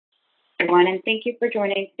Everyone, and thank you for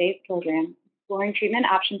joining today's program, Exploring Treatment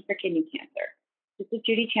Options for Kidney Cancer. This is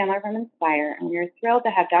Judy Chandler from Inspire, and we are thrilled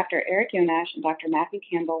to have Dr. Eric Yonash and Dr. Matthew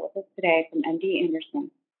Campbell with us today from MD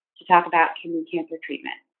Anderson to talk about kidney cancer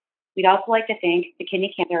treatment. We'd also like to thank the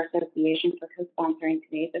Kidney Cancer Association for co-sponsoring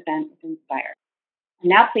today's event with Inspire. I'm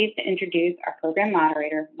now pleased to introduce our program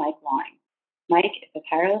moderator, Mike Lawing. Mike is a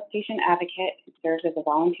tireless patient advocate who serves as a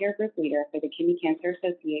volunteer group leader for the Kidney Cancer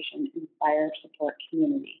Association Inspire support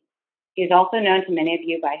community. He is also known to many of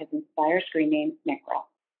you by his Inspire screen name, Nickrel.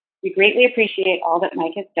 We greatly appreciate all that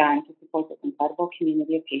Mike has done to support this incredible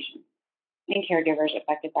community of patients and caregivers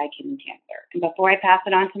affected by kidney cancer. And before I pass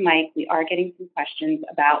it on to Mike, we are getting some questions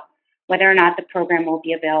about whether or not the program will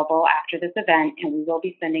be available after this event, and we will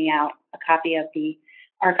be sending out a copy of the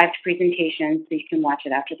archived presentation so you can watch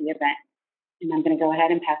it after the event. And I'm going to go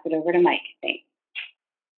ahead and pass it over to Mike. Thanks.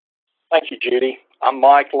 Thank you, Judy. I'm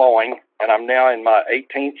Mike Lawing, and I'm now in my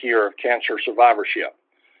 18th year of cancer survivorship.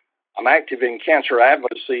 I'm active in cancer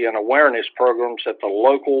advocacy and awareness programs at the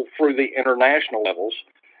local through the international levels,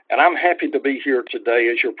 and I'm happy to be here today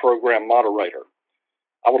as your program moderator.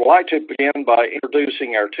 I would like to begin by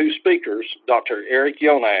introducing our two speakers, Dr. Eric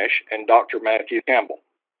Yonash and Dr. Matthew Campbell.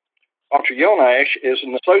 Dr. Yonash is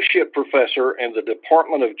an associate professor in the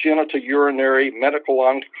Department of Genitourinary Medical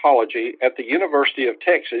Oncology at the University of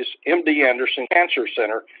Texas MD Anderson Cancer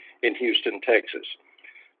Center in Houston, Texas.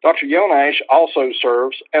 Dr. Yonash also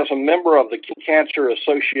serves as a member of the Kidney Cancer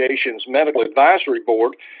Association's Medical Advisory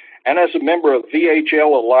Board and as a member of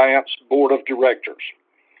VHL Alliance Board of Directors.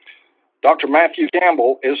 Dr. Matthew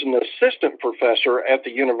Campbell is an assistant professor at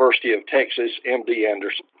the University of Texas MD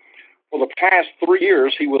Anderson. For the past 3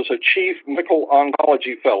 years, he was a Chief Medical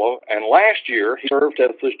Oncology Fellow, and last year he served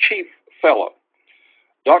as the Chief Fellow.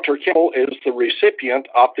 Dr. Campbell is the recipient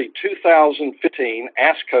of the 2015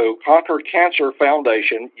 ASCO Conquer Cancer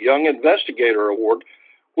Foundation Young Investigator Award,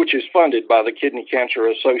 which is funded by the Kidney Cancer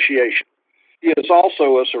Association. He is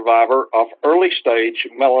also a survivor of early-stage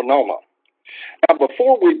melanoma. Now,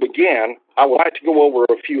 before we begin, I would like to go over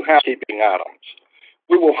a few housekeeping items.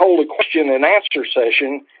 We will hold a question and answer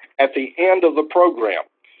session at the end of the program.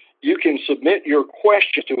 You can submit your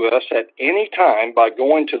question to us at any time by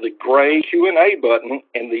going to the gray Q&A button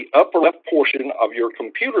in the upper left portion of your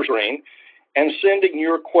computer screen and sending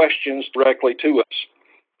your questions directly to us.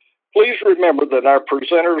 Please remember that our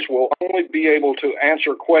presenters will only be able to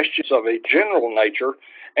answer questions of a general nature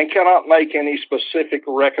and cannot make any specific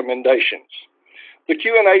recommendations. The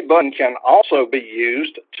Q&A button can also be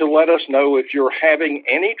used to let us know if you're having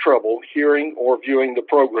any trouble hearing or viewing the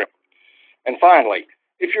program. And finally,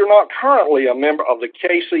 if you're not currently a member of the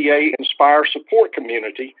KCA Inspire support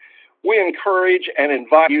community, we encourage and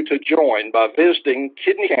invite you to join by visiting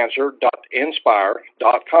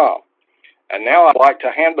kidneycancer.inspire.com. And now I'd like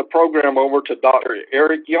to hand the program over to Dr.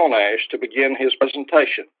 Eric Yonash to begin his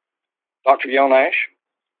presentation. Dr. Yonash?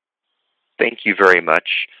 Thank you very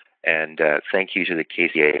much. And thank you to the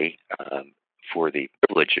KCA for the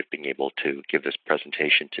privilege of being able to give this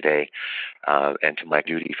presentation today, and to my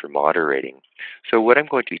duty for moderating. So what I'm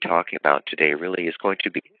going to be talking about today really is going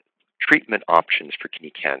to be treatment options for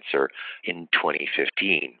kidney cancer in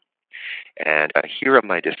 2015. And here are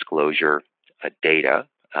my disclosure data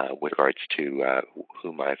with regards to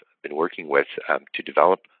whom I've been working with to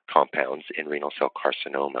develop compounds in renal cell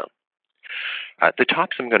carcinoma. The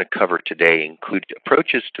topics I'm going to cover today include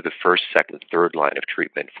approaches to the first, second, and third line of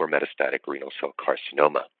treatment for metastatic renal cell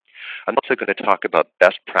carcinoma. I'm also going to talk about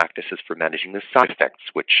best practices for managing the side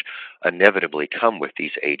effects which inevitably come with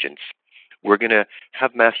these agents. We're going to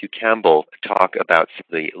have Matthew Campbell talk about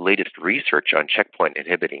the latest research on checkpoint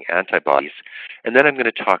inhibiting antibodies, and then I'm going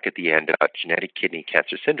to talk at the end about genetic kidney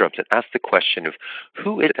cancer syndromes and ask the question of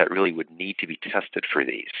who is it that really would need to be tested for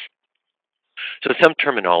these. So some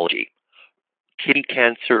terminology. Kidney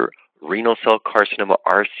cancer, renal cell carcinoma,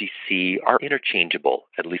 RCC are interchangeable,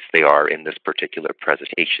 at least they are in this particular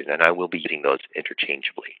presentation, and I will be using those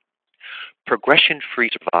interchangeably. Progression-free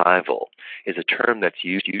survival is a term that's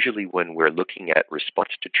used usually when we're looking at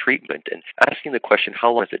response to treatment and asking the question,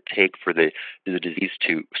 how long does it take for the disease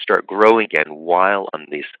to start growing again while on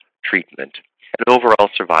this treatment? And overall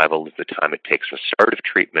survival is the time it takes from start of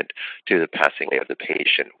treatment to the passing away of the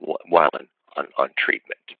patient while on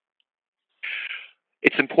treatment.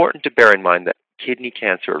 It's important to bear in mind that kidney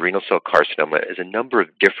cancer or renal cell carcinoma is a number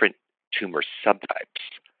of different tumor subtypes.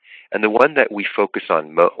 And the one that we focus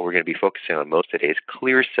on, we're going to be focusing on most today is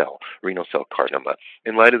clear cell renal cell carcinoma,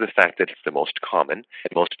 in light of the fact that it's the most common,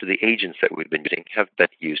 and most of the agents that we've been using have been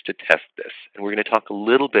used to test this. And we're going to talk a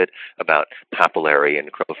little bit about papillary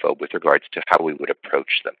and chromophore with regards to how we would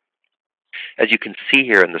approach them. As you can see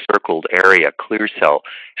here in the circled area, clear cell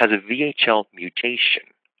has a VHL mutation.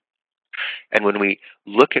 And when we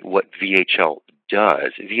look at what VHL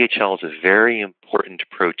does, VHL is a very important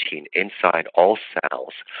protein inside all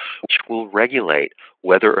cells, which will regulate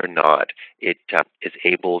whether or not it is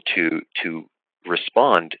able to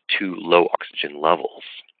respond to low oxygen levels.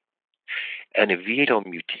 And a VHL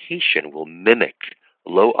mutation will mimic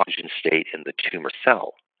low oxygen state in the tumor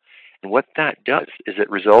cell. And what that does is it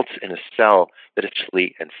results in a cell that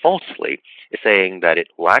actually and falsely is saying that it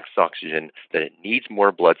lacks oxygen, that it needs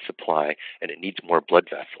more blood supply, and it needs more blood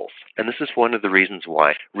vessels. And this is one of the reasons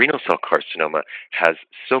why renal cell carcinoma has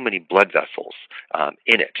so many blood vessels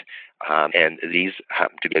in it. And these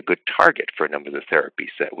happen to be a good target for a number of the therapies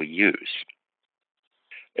that we use.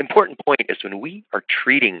 Important point is when we are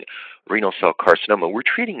treating renal cell carcinoma, we're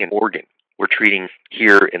treating an organ. We're treating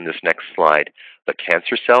here in this next slide the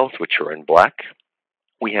cancer cells, which are in black.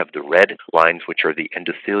 We have the red lines, which are the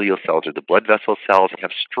endothelial cells or the blood vessel cells. We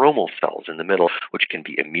have stromal cells in the middle, which can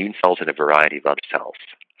be immune cells and a variety of other cells.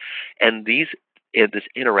 And this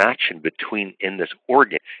interaction between in this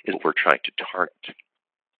organ is what we're trying to target.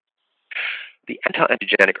 The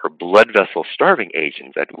anti-angiogenic or blood vessel starving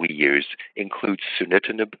agents that we use include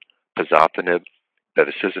sunitinib, pazopanib,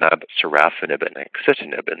 bevacizumab, sorafenib, and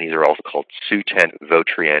axitinib, and these are also called Sutent,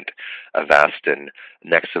 Votrient, Avastin,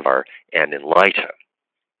 Nexavar, and Inlyta.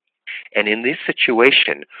 And in this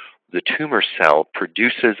situation, the tumor cell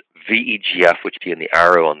produces VEGF, which you see in the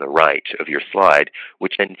arrow on the right of your slide,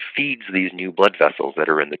 which then feeds these new blood vessels that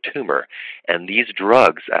are in the tumor. And these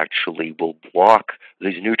drugs actually will block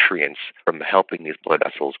these nutrients from helping these blood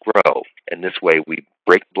vessels grow. And this way, we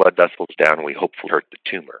break blood vessels down and we hopefully hurt the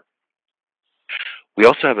tumor. We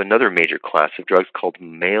also have another major class of drugs called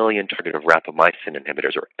mammalian targeted rapamycin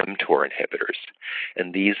inhibitors, or mTOR inhibitors.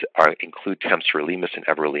 And these include temsirolimus and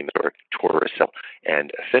everolimus, or Toracel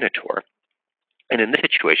and Afinitor. And in this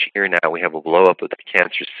situation here now, we have a blow-up of the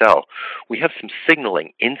cancer cell. We have some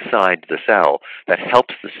signaling inside the cell that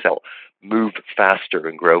helps the cell move faster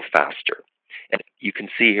and grow faster. And you can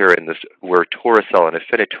see here in this where Toracel and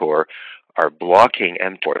Afinitor are blocking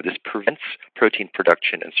mTOR. This prevents protein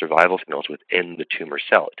production and survival signals within the tumor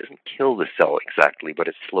cell. It doesn't kill the cell exactly, but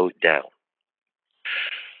it slows it down.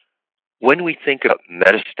 When we think about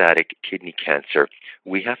metastatic kidney cancer,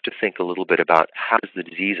 we have to think a little bit about how does the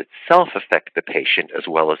disease itself affect the patient as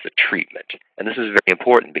well as the treatment. And this is very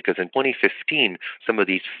important because in 2015, some of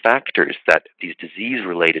these factors, these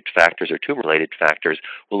disease-related factors or tumor-related factors,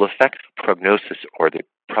 will affect prognosis or the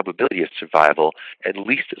probability of survival at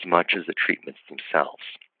least as much as the treatments themselves.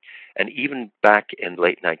 And even back in the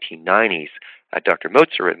late 1990s, Dr.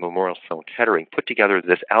 Motzer at Memorial Sloan Kettering put together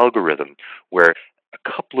this algorithm where a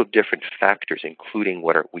couple of different factors, including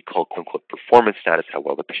what we call quote-unquote performance status, how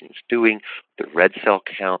well the patient is doing, the red cell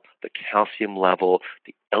count, the calcium level,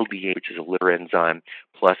 the LDH, which is a liver enzyme,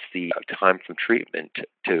 plus the time from treatment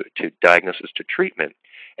to diagnosis to treatment.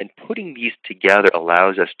 And putting these together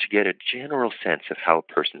allows us to get a general sense of how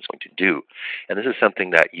a person is going to do. And this is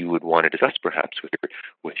something that you would want to discuss perhaps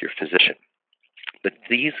with your physician. But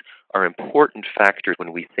these are important factors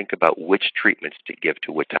when we think about which treatments to give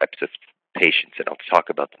to what types of patients, and I'll talk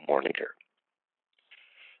about them more later.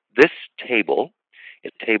 This table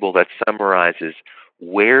is a table that summarizes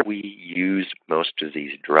where we use most of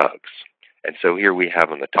these drugs. And so here we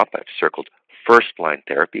have on the top, I've circled first-line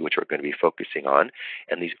therapy, which we're going to be focusing on,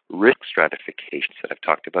 and these risk stratifications that I've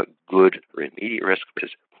talked about, good or intermediate risk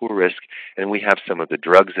versus poor risk, and we have some of the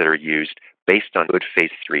drugs that are used based on good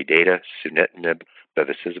phase 3 data, sunitinib,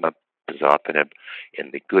 bevacizumab, pazopanib in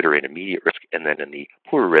the good or intermediate risk, and then in the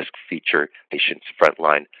poor risk feature patients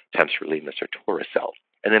frontline temsirolimus or Toracel.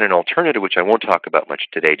 And then an alternative, which I won't talk about much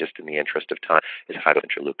today, just in the interest of time, is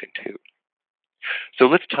hydroxyinterleukin-2. So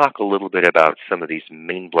let's talk a little bit about some of these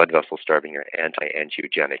main blood vessel starving or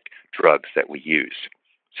anti-angiogenic drugs that we use.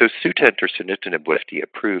 So Sutent or sunitinib was FDA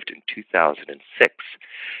approved in 2006.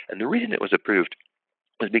 And the reason it was approved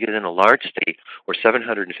was because in a large study where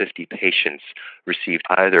 750 patients received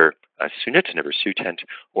either sunitinib or Sutent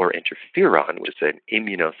or interferon, which is an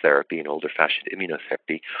immunotherapy, an older-fashioned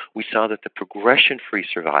immunotherapy, we saw that the progression-free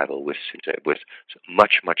survival with Sutent was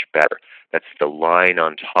much, much better. That's the line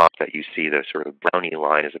on top that you see, the sort of brownie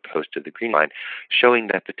line as opposed to the green line, showing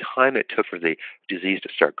that the time it took for the disease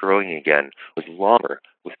to start growing again was longer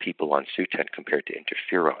with people on Sutent compared to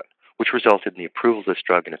interferon, which resulted in the approval of this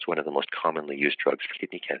drug, and it's one of the most commonly used drugs for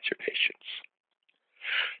kidney cancer patients.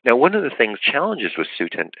 Now, one of the challenges with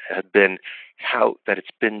Sutent have been that it's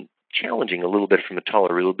been challenging a little bit from a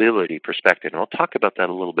tolerability perspective, and I'll talk about that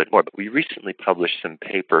a little bit more. But we recently published some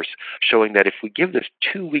papers showing that if we give this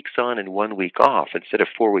 2 weeks on and 1 week off, instead of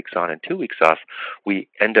 4 weeks on and 2 weeks off, we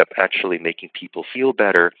end up actually making people feel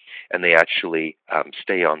better, and they actually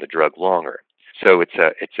stay on the drug longer. So it's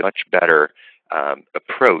a much better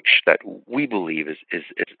approach that we believe is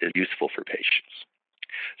useful for patients.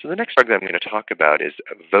 So the next drug that I'm going to talk about is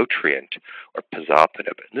Votrient, or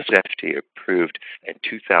pazopanib. And this was FDA approved in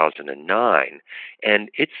 2009, and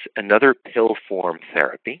it's another pill form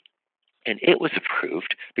therapy. And it was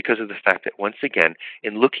approved because of the fact that, once again,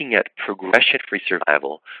 in looking at progression-free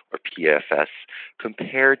survival, or PFS,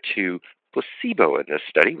 compared to placebo in this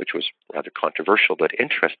study, which was rather controversial, but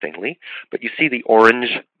interestingly, but you see the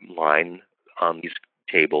orange line on these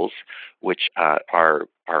tables, which are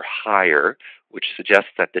higher, which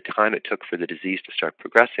suggests that the time it took for the disease to start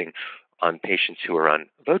progressing on patients who are on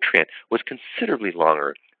Votrient was considerably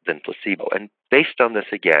longer than placebo. And based on this,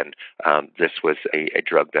 again, this was a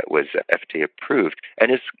drug that was FDA approved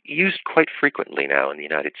and is used quite frequently now in the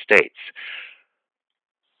United States.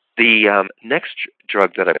 The next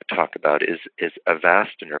drug that I would talk about is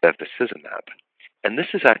Avastin, or bevacizumab. And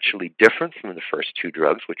this is actually different from the first two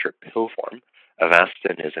drugs, which are pill form.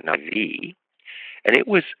 Avastin is an IV, and it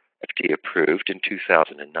was FDA approved in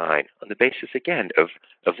 2009 on the basis, again, of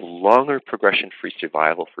longer progression-free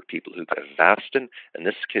survival for people who got Avastin. In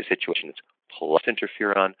this situation, it's plus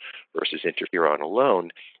interferon versus interferon alone,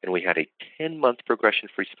 and we had a 10-month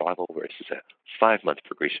progression-free survival versus a 5-month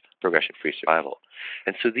progression-free survival.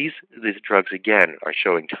 And so these drugs, again, are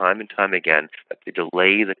showing time and time again that they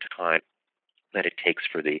delay the time that it takes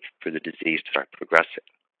for the disease to start progressing.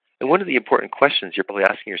 And one of the important questions you're probably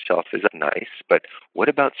asking yourself is, that nice, but what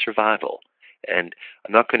about survival? And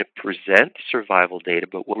I'm not going to present survival data,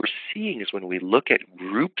 but what we're seeing is, when we look at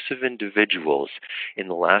groups of individuals in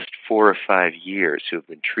the last 4 or 5 years who have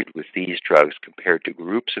been treated with these drugs compared to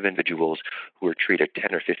groups of individuals who were treated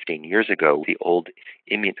 10 or 15 years ago with the old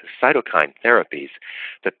cytokine therapies,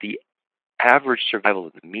 that the average survival,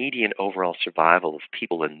 the median overall survival of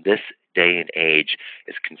people in this day and age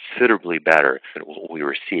is considerably better than what we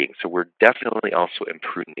were seeing. So we're definitely also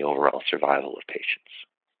improving the overall survival of patients.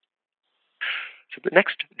 So the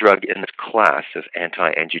next drug in this class of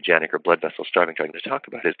anti-angiogenic or blood vessel starving drug I'm going to talk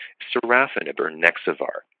about is sorafenib, or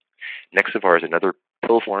Nexavar. Nexavar is another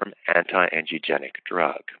pill form anti-angiogenic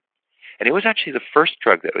drug. And it was actually the first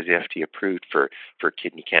drug that was FDA approved for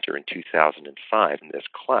kidney cancer in 2005 in this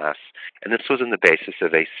class. And this was on the basis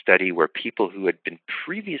of a study where people who had been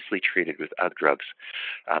previously treated with other drugs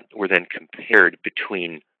were then compared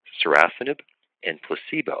between sorafenib and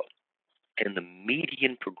placebo. And the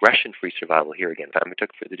median progression-free survival here, again, time it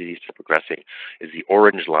took for the disease to progressing, is the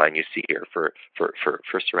orange line you see here for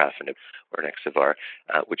sorafenib, or Nexavar,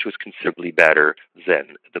 which was considerably better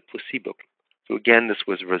than the placebo. So again, this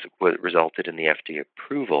was what resulted in the FDA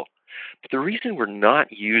approval. But the reason we're not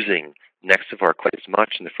using Nexavar quite as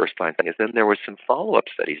much in the first line is then there was some follow-up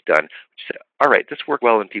studies done which said, all right, this worked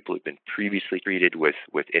well in people who've been previously treated with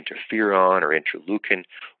interferon or interleukin.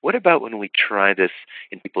 What about when we try this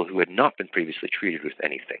in people who had not been previously treated with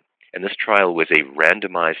anything? And this trial was a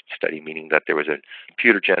randomized study, meaning that there was a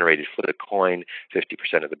computer-generated flip a coin.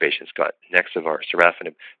 50% of the patients got Nexavar,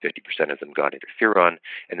 sorafenib, 50% of them got interferon,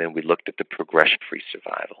 and then we looked at the progression-free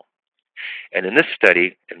survival. And in this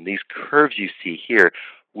study, and these curves you see here,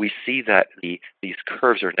 we see that these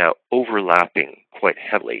curves are now overlapping quite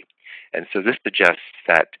heavily. And so this suggests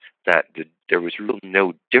that there was really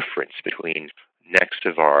no difference between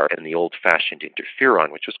Nexavar and the old-fashioned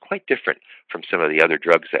interferon, which was quite different from some of the other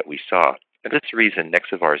drugs that we saw. And for this reason,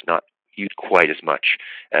 Nexavar is not used quite as much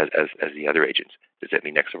as the other agents. Does that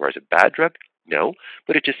mean Nexavar is a bad drug? No,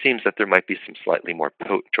 but it just seems that there might be some slightly more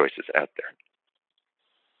potent choices out there.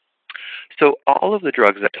 So all of the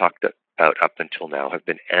drugs I talked about up until now have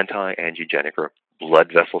been anti-angiogenic or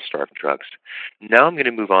blood vessel starving drugs. Now I'm going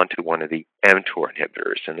to move on to one of the mTOR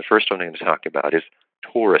inhibitors, and the first one I'm going to talk about is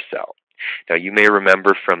Toracel. Now you may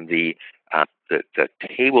remember from the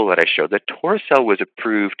table that I showed that Toracel was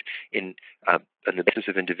approved on the basis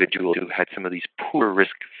of individuals who had some of these poor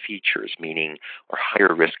risk features, meaning or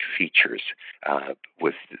higher risk features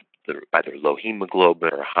with either low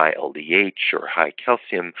hemoglobin or high LDH or high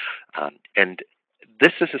calcium. And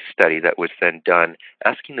this is a study that was then done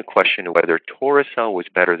asking the question of whether Toracel was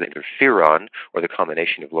better than interferon, or the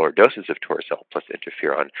combination of lower doses of Toracel plus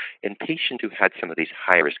interferon, in patients who had some of these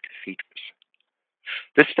high-risk features.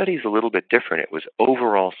 This study is a little bit different. It was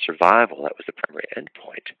overall survival. That was the primary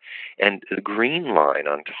endpoint. And the green line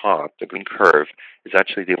on top, the green curve, is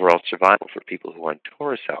actually the overall survival for people who were on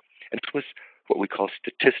Toracel. And this was what we call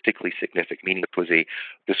statistically significant, meaning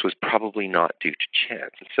this was probably not due to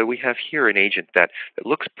chance. And so we have here an agent that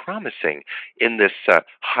looks promising in this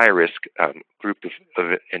high-risk group of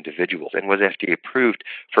individuals and was FDA approved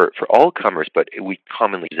for all comers, but we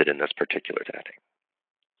commonly use it in this particular setting.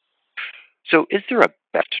 So is there a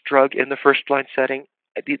best drug in the first-line setting?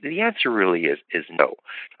 The answer really is no.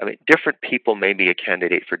 I mean, different people may be a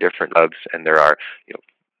candidate for different drugs, and there are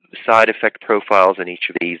side effect profiles in each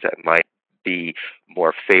of these that might be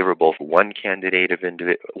more favorable for one candidate of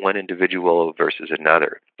one individual versus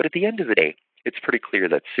another. But at the end of the day, it's pretty clear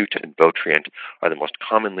that Sutent and Votrient are the most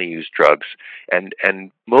commonly used drugs, and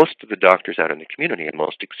most of the doctors out in the community are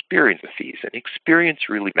most experienced with these. And experience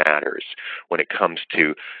really matters when it comes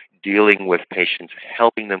to dealing with patients,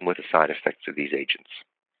 helping them with the side effects of these agents.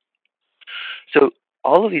 So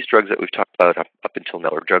all of these drugs that we've talked about up until now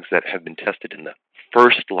are drugs that have been tested in the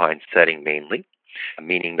first-line setting mainly,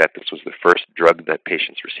 meaning that this was the first drug that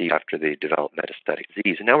patients received after they developed metastatic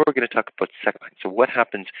disease. And now we're going to talk about second line. So what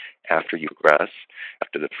happens after you progress,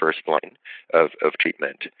 after the first line of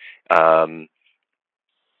treatment?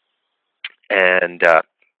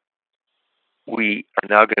 We are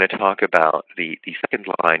now going to talk about the second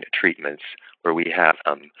line treatments where we have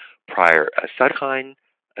prior cytokine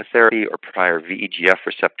therapy or prior VEGF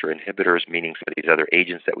receptor inhibitors, meaning some of these other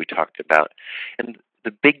agents that we talked about. And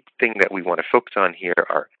the big thing that we want to focus on here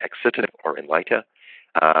are axitinib or Inlyta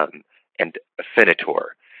and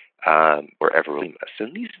Afinitor or everolimus.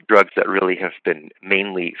 And these are drugs that really have been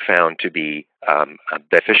mainly found to be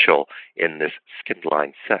beneficial in this second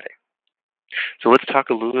line setting. So let's talk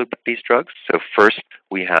a little bit about these drugs. So first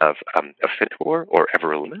we have Afinitor or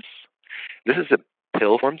everolimus. This is a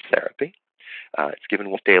pill form therapy. It's given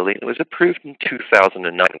once daily. It was approved in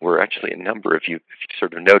 2009. We're actually a number, if you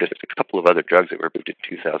sort of noticed, a couple of other drugs that were approved in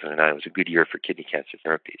 2009. It was a good year for kidney cancer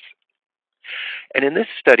therapies. And in this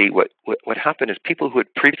study, what happened is people who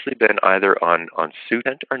had previously been either on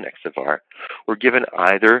Sutent or Nexavar were given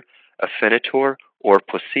either Afinitor or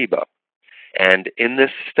placebo. And in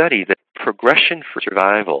this study, the progression for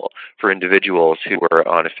survival for individuals who were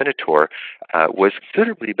on Afinitor was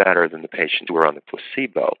considerably better than the patients who were on the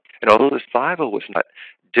placebo. And although the survival was not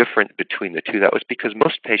different between the two, that was because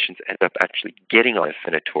most patients ended up actually getting on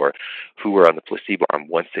Afinitor who were on the placebo arm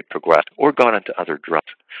once they progressed or got onto other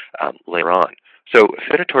drugs later on. So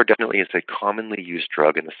Afinitor definitely is a commonly used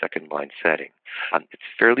drug in the second-line setting. It's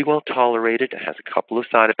fairly well tolerated. It has a couple of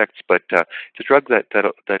side effects, but it's a drug that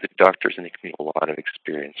the doctors in the community have a lot of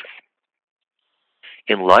experience with.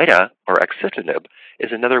 Inlyta, or axitinib,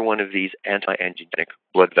 is another one of these anti-angiogenic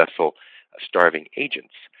blood vessel starving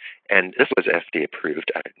agents. And this was FDA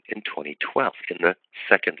approved in 2012 in the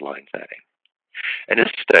second-line setting. And in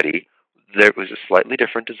this study, there was a slightly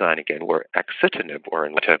different design again, where axitinib, or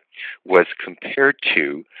Inlyta, was compared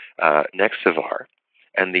to Nexavar,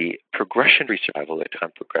 and the progression-free survival, the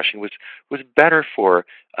time progression, was better for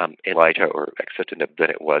Inlyta or axitinib than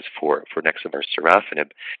it was for Nexavar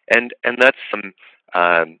sorafenib, and that's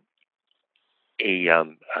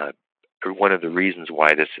one of the reasons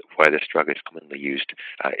why this drug is commonly used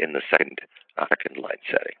in the second line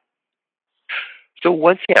setting. So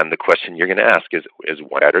once again, the question you're going to ask is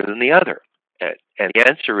one better than the other? And the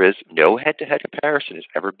answer is no head-to-head comparison has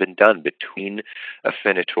ever been done between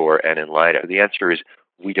Afinitor and Inlyta. The answer is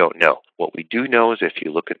we don't know. What we do know is if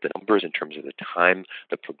you look at the numbers in terms of the time,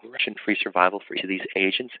 the progression-free survival for each of these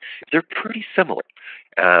agents, they're pretty similar.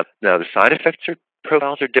 Now, the side effects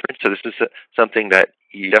profiles are different, so this is something that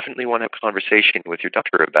you definitely want to have a conversation with your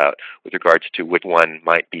doctor about with regards to which one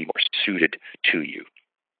might be more suited to you.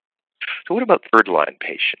 So what about third-line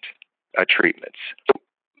patient treatments? So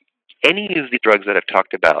any of the drugs that I've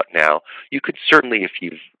talked about now, you could certainly, if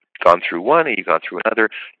you've gone through one and you've gone through another,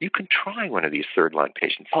 you can try one of these third-line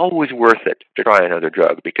patients. It's always worth it to try another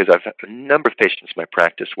drug because I've had a number of patients in my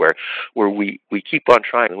practice where we keep on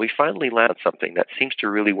trying and we finally land on something that seems to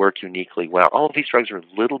really work uniquely well. All of these drugs are a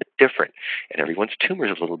little bit different and everyone's tumor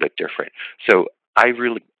is a little bit different. So I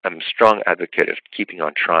really am a strong advocate of keeping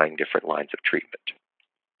on trying different lines of treatment.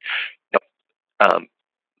 Now,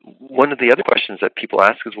 one of the other questions that people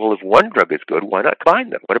ask is, well, if one drug is good, why not combine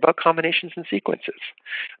them? What about combinations and sequences?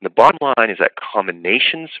 And the bottom line is that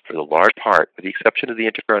combinations, for the large part, with the exception of the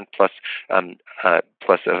interferon plus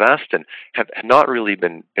Avastin, have not really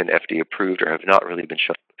been FDA approved or have not really been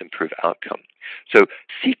shown to improve outcome. So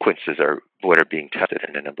sequences are what are being tested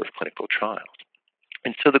in a number of clinical trials.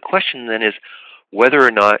 And so the question then is, whether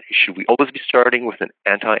or not should we always be starting with an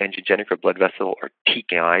anti-angiogenic or blood vessel or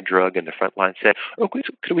TKI drug in the frontline setting, or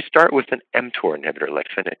could we start with an mTOR inhibitor like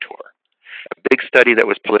Afinitor? A big study that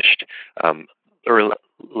was published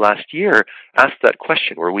last year asked that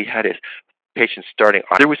question where we had patients starting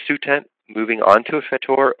either with Sutent, moving on to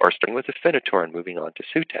Afinitor, or starting with Afinitor and moving on to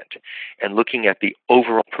Sutent, and looking at the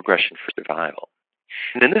overall progression for survival.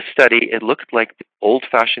 And in this study, it looked like the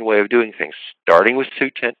old-fashioned way of doing things, starting with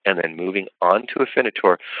Sutent and then moving on to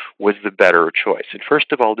Afinitor, was the better choice. And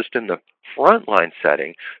first of all, just in the frontline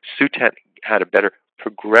setting, Sutent had a better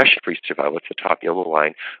progression-free survival, it's the top yellow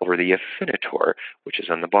line, over the Afinitor, which is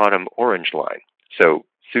on the bottom orange line. So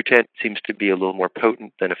Sutent seems to be a little more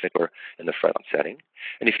potent than Afinitor in the frontline setting.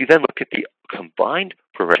 And if you then look at the combined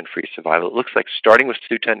progression-free survival, it looks like starting with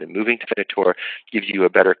Sutent and moving to Afinitor gives you a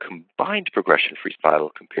better combined progression-free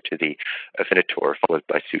survival compared to the Afinitor followed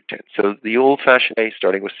by Sutent. So the old-fashioned way,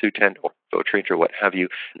 starting with Sutent or Votrient or what have you,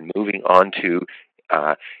 and moving on to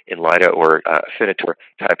Inlyta or Afinitor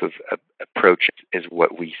type of approach is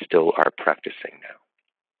what we still are practicing now.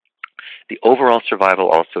 The overall survival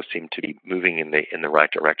also seemed to be moving in the right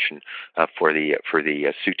direction for the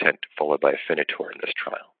Sutent followed by Afinitor in this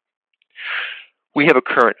trial. We have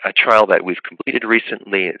a trial that we've completed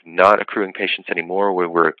recently, not accruing patients anymore, where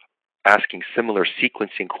we're asking similar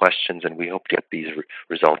sequencing questions, and we hope to get these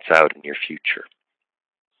results out in the near future.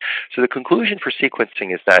 So the conclusion for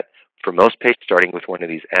sequencing is that for most patients, starting with one of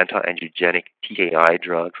these anti-angiogenic TKI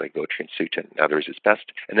drugs like Votrient, Sutent, and others is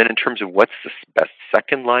best. And then in terms of what's the best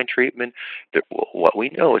second-line treatment, what we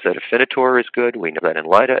know is that Afinitor is good. We know that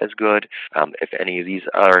Inlyta is good. If any of these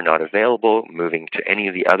are not available, moving to any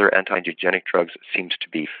of the other anti-angiogenic drugs seems to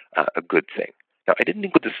be a good thing. Now, I didn't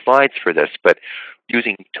include the slides for this, but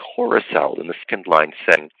using Toracel in the second-line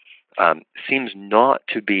setting seems not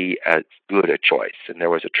to be as good a choice. And there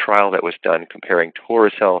was a trial that was done comparing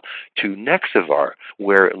Toracel to Nexivar,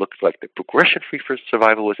 where it looked like the progression-free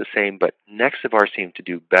survival was the same, but Nexivar seemed to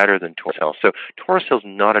do better than Toracel. So Toracel is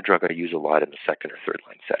not a drug I use a lot in the second or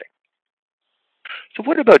third-line setting. So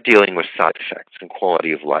what about dealing with side effects and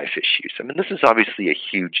quality of life issues? I mean, this is obviously a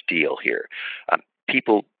huge deal here.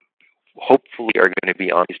 People hopefully are going to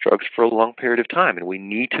be on these drugs for a long period of time, and we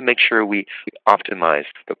need to make sure we optimize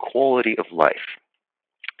the quality of life.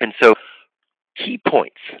 And so key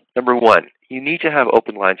points. Number one, you need to have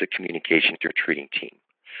open lines of communication with your treating team.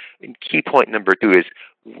 And key point number two is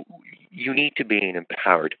you need to be an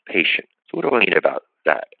empowered patient. So what do I mean about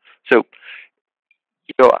that? So,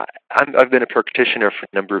 I've been a practitioner for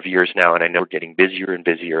a number of years now, and I know we're getting busier and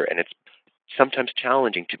busier, and it's sometimes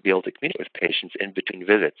challenging to be able to communicate with patients in between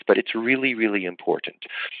visits, but it's really, really important.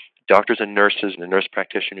 Doctors and nurses and the nurse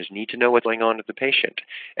practitioners need to know what's going on with the patient.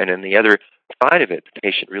 And on the other side of it, the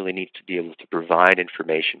patient really needs to be able to provide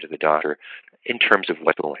information to the doctor in terms of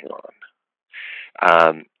what's going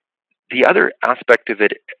on. The other aspect of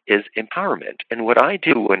it is empowerment. And what I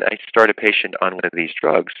do when I start a patient on one of these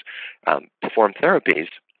drugs, perform therapies,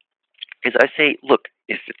 is I say, look,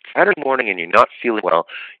 if it's Saturday morning and you're not feeling well,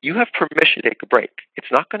 you have permission to take a break.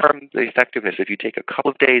 It's not going to harm the effectiveness if you take a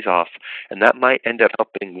couple of days off, and that might end up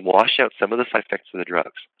helping wash out some of the side effects of the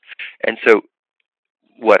drugs. And so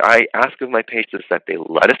what I ask of my patients is that they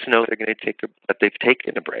let us know they're going to that they've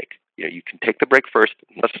taken a break. You can take the break first,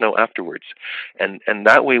 and let us know afterwards. And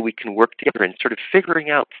that way we can work together in sort of figuring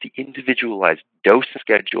out the individualized dose and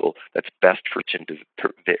schedule that's best for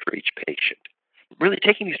each patient. Really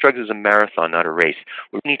taking these drugs as a marathon, not a race.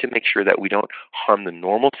 We need to make sure that we don't harm the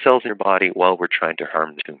normal cells in your body while we're trying to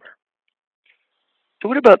harm the tumor. So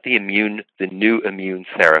what about the new immune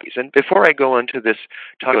therapies? And before I go on to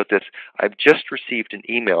talk about this, I've just received an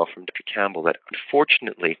email from Dr. Campbell that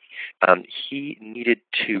unfortunately he needed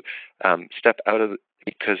to step out of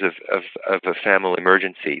because of a family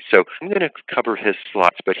emergency. So I'm going to cover his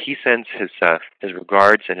slides, but he sends his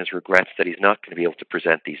regards and his regrets that he's not going to be able to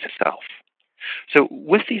present these himself. So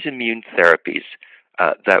with these immune therapies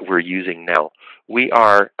that we're using now, we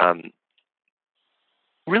are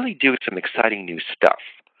really doing some exciting new stuff.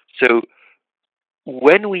 So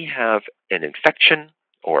when we have an infection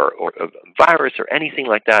or a virus or anything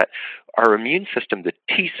like that, our immune system, the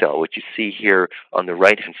T cell, which you see here on the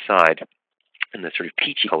right-hand side, in the sort of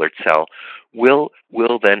peachy colored cell, will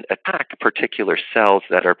then attack particular cells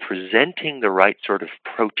that are presenting the right sort of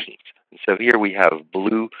proteins. And so here we have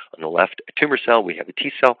blue on the left, a tumor cell, we have a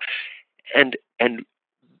T cell, and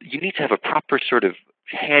you need to have a proper sort of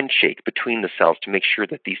handshake between the cells to make sure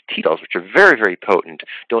that these T cells, which are very, very potent,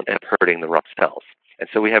 don't end up hurting the wrong cells. And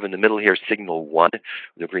so we have in the middle here signal 1,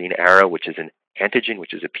 the green arrow, which is an antigen,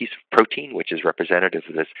 which is a piece of protein, which is representative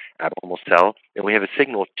of this abnormal cell. And we have a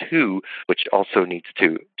signal 2, which also needs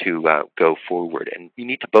to go forward. And you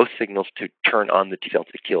need both signals to turn on the T cell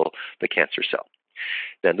to kill the cancer cell.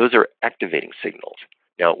 Then those are activating signals.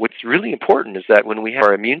 Now, what's really important is that when we have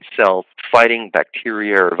our immune cells fighting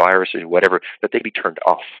bacteria or viruses or whatever, that they be turned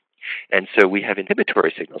off. And so we have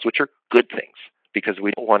inhibitory signals, which are good things because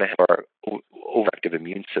we don't want to have our overactive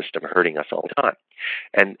immune system hurting us all the time.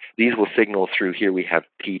 And these will signal through here. We have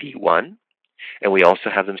PD-1, and we also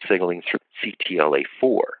have them signaling through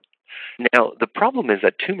CTLA-4. Now, the problem is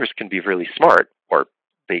that tumors can be really smart, or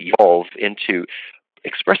they evolve into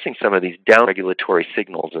expressing some of these downregulatory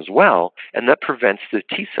signals as well, and that prevents the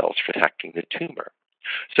T cells from attacking the tumor.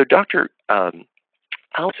 So Dr.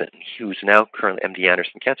 Allison, who's now currently MD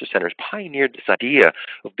Anderson Cancer Center, has pioneered this idea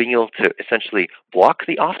of being able to essentially block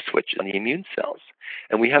the off switch on the immune cells.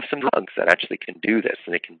 And we have some drugs that actually can do this,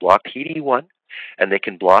 and they can block PD-1, and they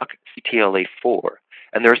can block CTLA-4.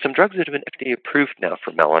 And there are some drugs that have been FDA approved now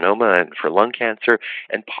for melanoma and for lung cancer,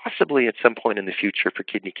 and possibly at some point in the future for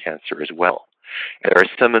kidney cancer as well. There are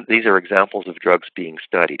these are examples of drugs being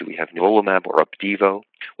studied. We have nivolumab or Opdivo.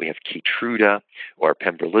 We have Keytruda or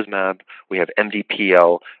pembrolizumab. We have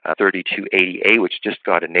MDPL 3280A, which just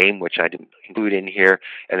got a name, which I didn't include in here.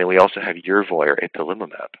 And then we also have Yervoy or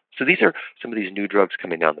Ipilimumab. So these are some of these new drugs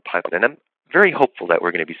coming down the pipeline. And I'm very hopeful that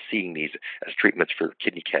we're going to be seeing these as treatments for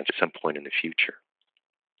kidney cancer at some point in the future.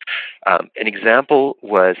 An example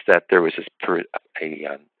was that there was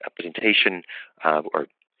a presentation or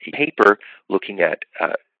a paper looking at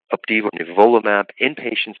Opdivo and nivolumab in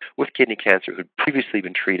patients with kidney cancer who'd previously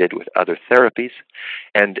been treated with other therapies.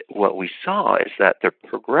 And what we saw is that their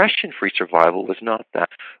progression-free survival was not that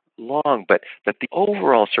long, but that the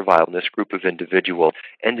overall survival in this group of individuals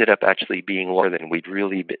ended up actually being longer than we'd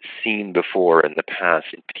really seen before in the past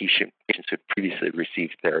in patients who had previously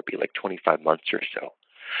received therapy, like 25 months or so.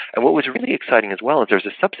 And what was really exciting as well is there's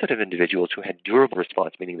a subset of individuals who had durable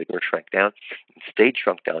response, meaning the tumor shrank down and stayed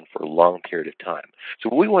shrunk down for a long period of time. So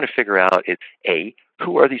what we want to figure out is, A,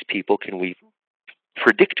 who are these people? Can we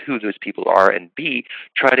predict who those people are? And B,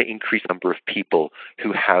 try to increase the number of people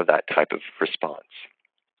who have that type of response.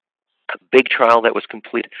 A big trial that was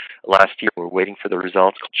completed last year, we're waiting for the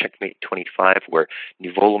results, called Checkmate 25, where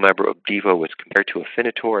nivolumab or Opdivo was compared to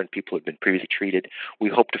Afinitor and people who had been previously treated. We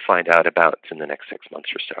hope to find out about in the next 6 months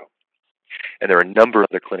or so. And there are a number of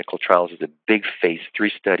other clinical trials. There's a big phase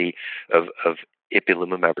 3 study of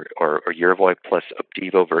Ipilimumab or Yervoy plus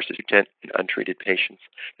Opdivo versus Sutent in untreated patients,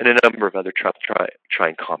 and a number of other trials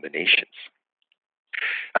trying combinations.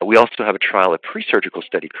 We also have a trial, a pre-surgical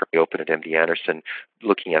study currently open at MD Anderson,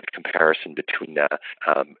 looking at the comparison between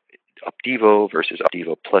Opdivo versus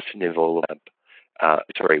Opdivo plus nivolumab,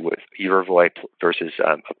 with Yervoy versus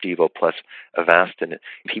Opdivo plus Avastin in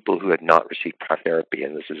people who had not received prior therapy,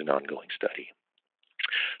 and this is an ongoing study.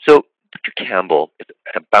 So Dr. Campbell is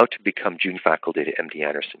about to become junior faculty at MD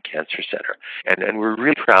Anderson Cancer Center, and we're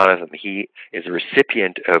really proud of him. He is a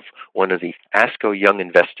recipient of one of the ASCO Young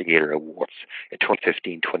Investigator Awards in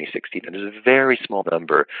 2015, 2016, and there's a very small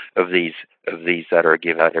number of these that are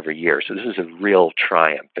given out every year. So this is a real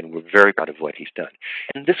triumph, and we're very proud of what he's done.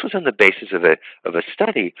 And this was on the basis of a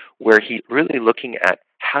study where he's really looking at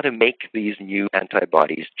how to make these new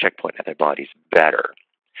antibodies, checkpoint antibodies, better.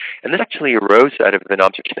 And this actually arose out of an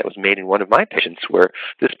observation that was made in one of my patients, where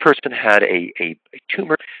this person had a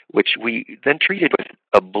tumor, which we then treated with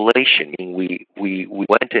ablation. Meaning we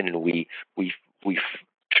went in and we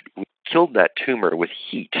killed that tumor with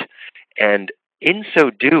heat, and in so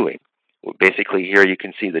doing, basically here you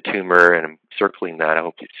can see the tumor, and I'm circling that.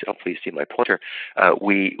 Hopefully you see my pointer.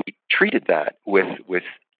 We treated that with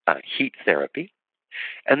heat therapy.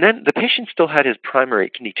 And then the patient still had his primary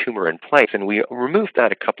kidney tumor in place, and we removed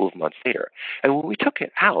that a couple of months later. And when we took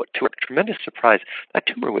it out, to our tremendous surprise, that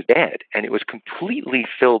tumor was dead, and it was completely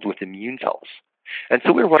filled with immune cells. And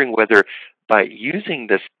so we were wondering whether by using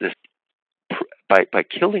by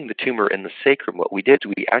killing the tumor in the sacrum, what we did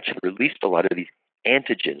is we actually released a lot of these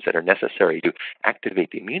antigens that are necessary to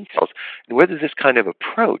activate the immune cells, and whether this kind of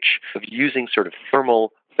approach of using sort of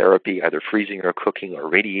thermal therapy, either freezing or cooking or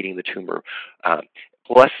radiating the tumor,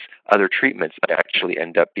 plus other treatments that actually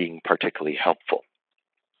end up being particularly helpful.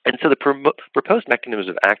 And so the proposed mechanism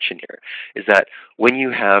of action here is that when you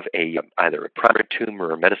have either a primary tumor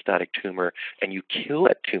or a metastatic tumor, and you kill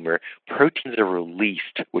that tumor, proteins are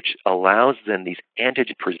released, which allows then these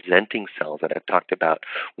antigen-presenting cells that I've talked about,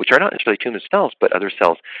 which are not necessarily tumor cells, but other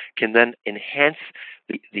cells, can then enhance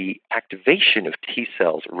the activation of T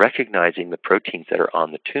cells, recognizing the proteins that are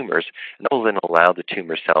on the tumors, and that will then allow the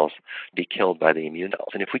tumor cells to be killed by the immune cells.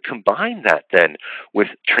 And if we combine that then with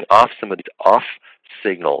turning off some of these off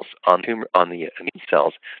signals on the immune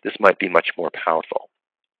cells, this might be much more powerful.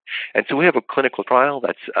 And so we have a clinical trial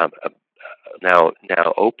that's now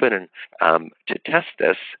open to test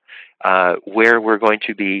this, where we're going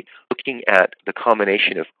to be looking at the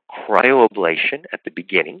combination of cryoablation at the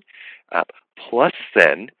beginning, plus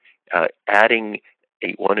then adding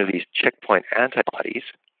one of these checkpoint antibodies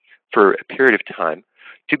for a period of time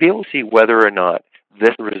to be able to see whether or not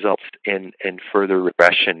this results in further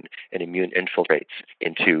regression and immune infiltrates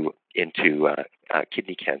into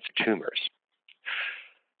kidney cancer tumors.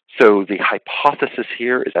 So the hypothesis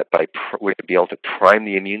here is that we're going to be able to prime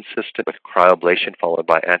the immune system with cryoablation followed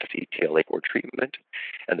by anti-CTLA-4 treatment,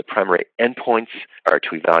 and the primary endpoints are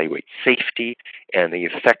to evaluate safety and the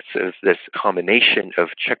effects of this combination of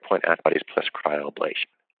checkpoint antibodies plus cryoablation.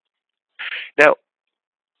 Now,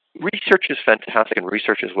 research is fantastic, and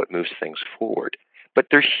research is what moves things forward. But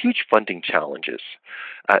there's huge funding challenges.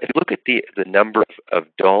 If you look at the number of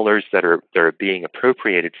dollars that are being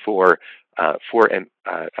appropriated for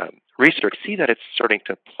research, see that it's starting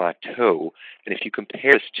to plateau. And if you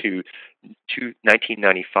compare this to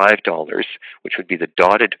 $1995, which would be the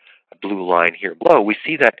dotted blue line here below, we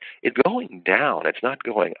see that it's going down. It's not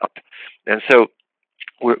going up. And so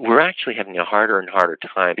we're actually having a harder and harder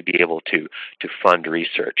time to be able to fund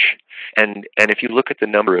research. And if you look at the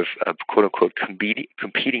number of quote unquote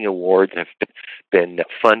competing awards that have been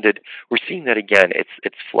funded, we're seeing that again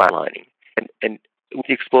it's flatlining. And with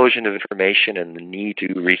the explosion of information and the need to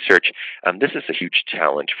do research, this is a huge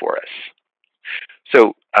challenge for us.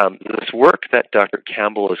 So this work that Dr.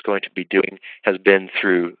 Campbell is going to be doing has been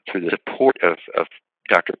through the support of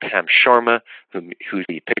Dr. Pam Sharma, who's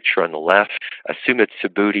the picture on the left, Sumit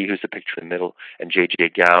Subhuti, who's the picture in the middle, and J.J.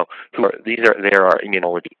 Gao, they are our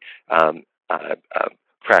immunology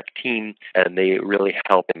crack team, and they really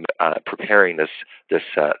help in preparing this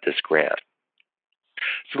grant.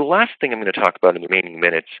 So the last thing I'm going to talk about in the remaining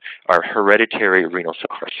minutes are hereditary renal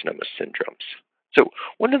cell carcinoma syndromes. So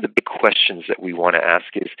one of the big questions that we want to ask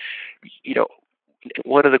is,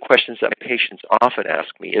 one of the questions that my patients often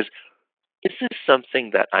ask me is this something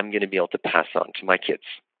that I'm going to be able to pass on to my kids?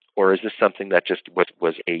 Or is this something that just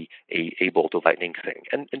was a bolt of lightning thing?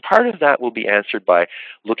 And part of that will be answered by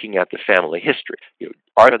looking at the family history.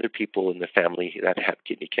 Are there other people in the family that have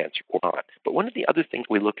kidney cancer or not? But one of the other things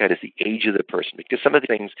we look at is the age of the person, because some of the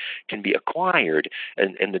things can be acquired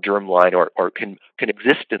in the germline or can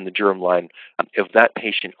exist in the germline of that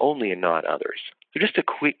patient only and not others. So just a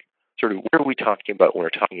quick sort of, what are we talking about when we're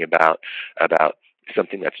talking about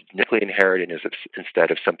something that's genetically inherited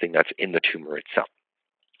instead of something that's in the tumor itself?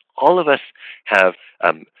 All of us have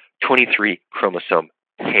 23 chromosome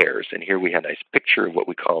pairs, and here we have a nice picture of what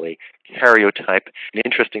we call a karyotype. And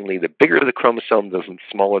interestingly, the bigger the chromosome, the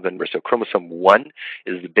smaller the number. So chromosome 1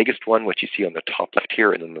 is the biggest one, which you see on the top left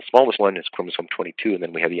here, and then the smallest one is chromosome 22, and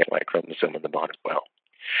then we have the Y chromosome on the bottom as well.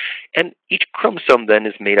 And each chromosome then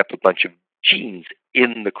is made up of a bunch of genes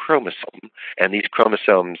in the chromosome, and these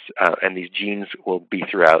chromosomes and these genes will be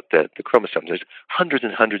throughout the chromosomes. There's hundreds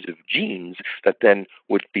and hundreds of genes that then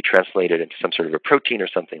would be translated into some sort of a protein or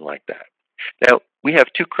something like that. Now, we have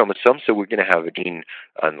two chromosomes, so we're going to have a gene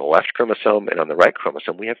on the left chromosome, and on the right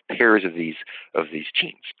chromosome, we have pairs of these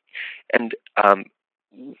genes. And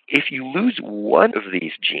if you lose one of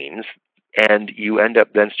these genes, and you end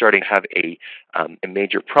up then starting to have a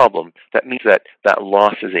major problem, that means that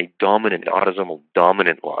loss is a dominant, autosomal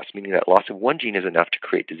dominant loss, meaning that loss of one gene is enough to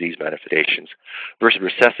create disease manifestations, versus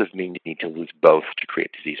recessive meaning you need to lose both to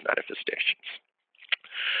create disease manifestations.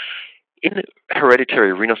 In the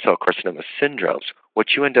hereditary renal cell carcinoma syndromes,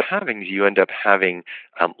 what you end up having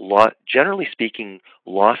is generally speaking,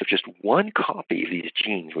 loss of just one copy of these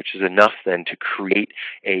genes, which is enough then to create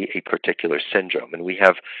a particular syndrome. And we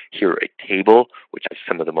have here a table, which is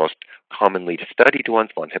some of the most commonly studied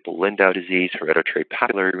ones: on Hippel-Lindau disease, hereditary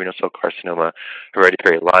papillary renal cell carcinoma,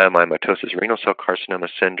 hereditary leiomyomatosis renal cell carcinoma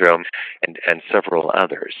syndrome, and several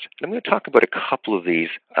others. And I'm going to talk about a couple of these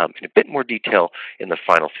in a bit more detail in the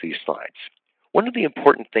final few slides. One of the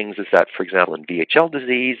important things is that, for example, in VHL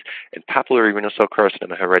disease and papillary renal cell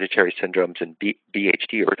carcinoma hereditary syndromes and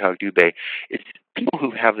BHD or Irritag-Dubé, is people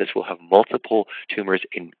who have this will have multiple tumors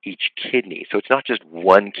in each kidney. So it's not just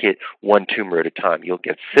one tumor at a time. You'll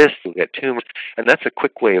get cysts, you'll get tumors, and that's a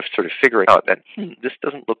quick way of sort of figuring out that this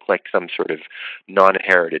doesn't look like some sort of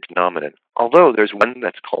non-inherited phenomenon. Although there's one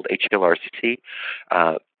that's called HLRCT,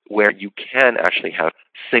 where you can actually have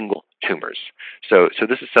single tumors. So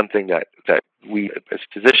this is something that we, as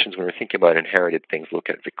physicians, when we're thinking about inherited things, look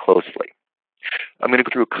at very closely. I'm going to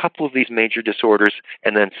go through a couple of these major disorders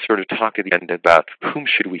and then sort of talk at the end about whom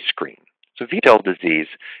should we screen. So VHL disease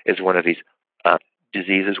is one of these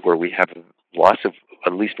diseases where we have loss of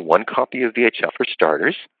at least one copy of VHL for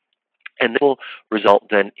starters. And this will result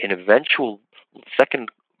then in eventual second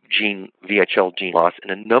gene, VHL gene loss in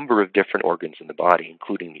a number of different organs in the body,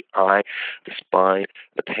 including the eye, the spine,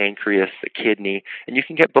 the pancreas, the kidney, and you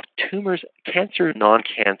can get both tumors, cancer,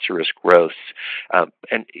 non-cancerous growths,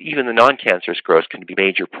 and even the non-cancerous growths can be a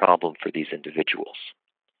major problem for these individuals.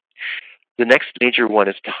 The next major one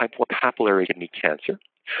is type 1 papillary kidney cancer,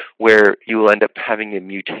 where you will end up having a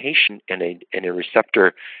mutation in a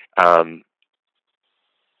receptor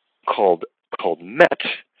called MET.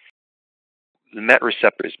 The MET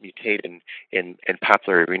receptor is mutated in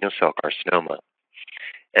papillary renal cell carcinoma.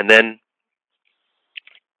 And then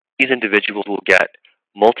these individuals will get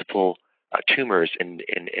multiple tumors in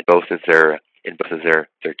both of their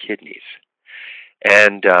kidneys.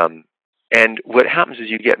 And what happens is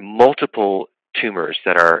you get multiple tumors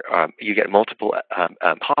that are you get multiple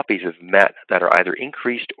copies of MET that are either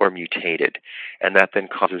increased or mutated, and that then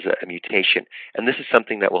causes a mutation. And this is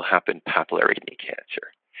something that will happen in papillary kidney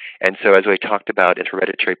cancer. And so, as we talked about in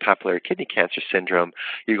hereditary papillary kidney cancer syndrome,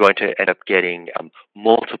 you're going to end up getting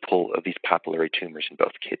multiple of these papillary tumors in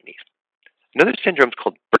both kidneys. Another syndrome is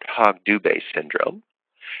called Birt-Hogg-Dubé syndrome.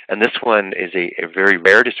 And this one is a very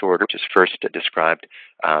rare disorder, which was first described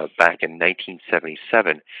back in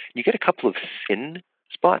 1977. You get a couple of skin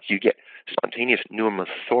spots. You get spontaneous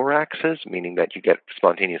pneumothoraxes, meaning that you get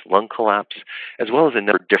spontaneous lung collapse, as well as a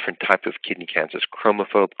number of different types of kidney cancers,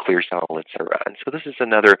 chromophobe, clear cell, etc. And so this is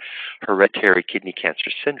another hereditary kidney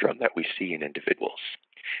cancer syndrome that we see in individuals.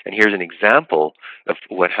 And here's an example of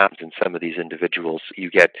what happens in some of these individuals.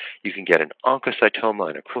 You can get an oncocytoma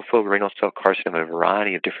and a chromophobe renal cell carcinoma, a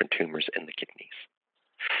variety of different tumors in the kidneys.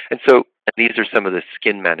 And so these are some of the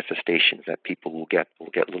skin manifestations that people will get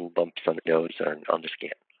little bumps on the nose or on the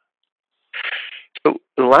skin. So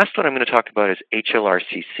the last one I'm going to talk about is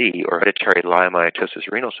HLRCC, or hereditary leiomyomatosis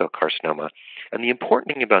renal cell carcinoma. And the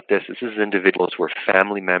important thing about this is individuals where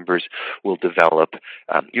family members will develop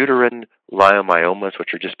uterine leiomyomas,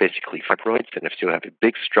 which are just basically fibroids. And if you have a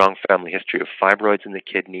big, strong family history of fibroids in the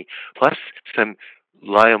kidney, plus some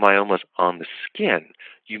leiomyomas on the skin,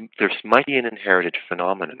 there might be an inherited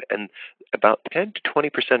phenomenon. And about 10 to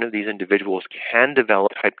 20% of these individuals can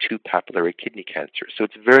develop type 2 papillary kidney cancer. So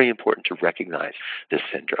it's very important to recognize this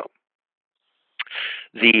syndrome.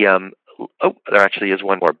 There actually is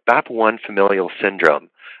one more. BAP1 familial syndrome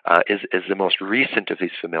is the most recent of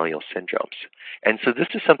these familial syndromes. And so this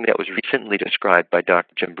is something that was recently described by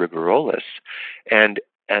Dr. Jim Brigarolis. And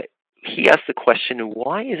he asked the question,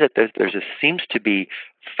 why is it that there seems to be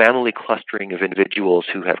family clustering of individuals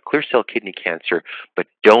who have clear cell kidney cancer but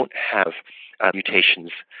don't have mutations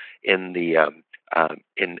in the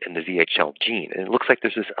VHL gene? And it looks like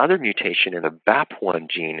there's this other mutation in the BAP1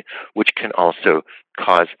 gene which can also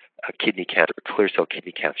cause kidney cancer, clear cell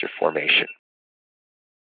kidney cancer formation.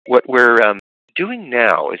 What we're doing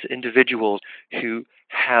now is individuals who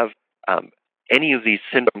have any of these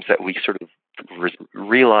syndromes that we sort of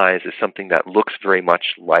realize is something that looks very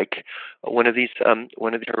much like one of the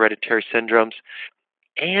hereditary syndromes,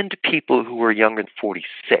 and people who are younger than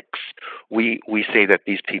 46, we say that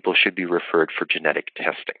these people should be referred for genetic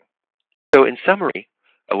testing. So in summary,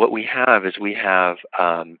 what we have is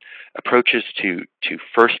approaches to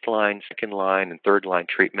first line, second line, and third line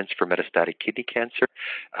treatments for metastatic kidney cancer.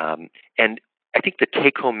 And I think the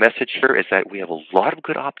take-home message here is that we have a lot of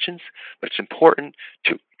good options, but it's important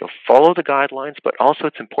to follow the guidelines, but also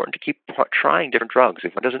it's important to keep trying different drugs.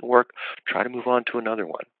 If one doesn't work, try to move on to another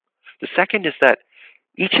one. The second is that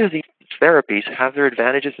each of these therapies have their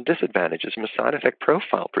advantages and disadvantages from a side effect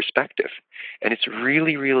profile perspective. And it's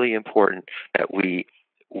really, really important that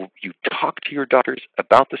you talk to your doctors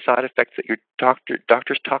about the side effects, that your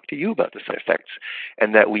doctors talk to you about the side effects,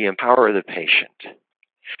 and that we empower the patient.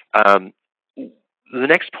 The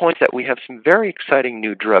next point is that we have some very exciting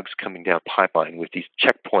new drugs coming down the pipeline with these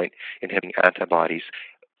checkpoint inhibiting antibodies.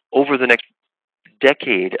 Over the next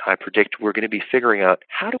decade, I predict we're going to be figuring out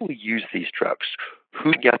how do we use these drugs,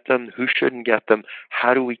 who get them, who shouldn't get them,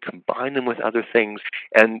 how do we combine them with other things,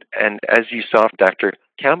 and as you saw from Dr.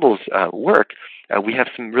 Campbell's work, we have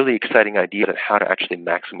some really exciting ideas on how to actually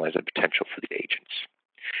maximize the potential for the agents.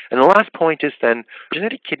 And the last point is then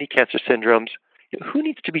genetic kidney cancer syndromes. Who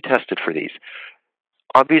needs to be tested for these?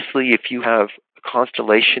 Obviously, if you have a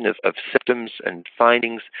constellation of symptoms and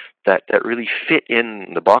findings that really fit in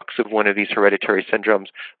the box of one of these hereditary syndromes,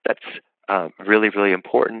 that's really, really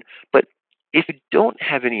important. But if you don't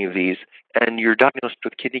have any of these and you're diagnosed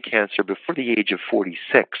with kidney cancer before the age of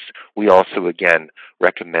 46, we also, again,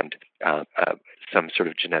 recommend some sort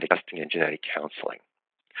of genetic testing and genetic counseling.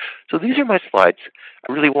 So these are my slides.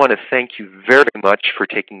 I really want to thank you very much for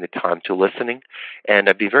taking the time to listening, and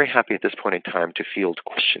I'd be very happy at this point in time to field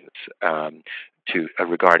questions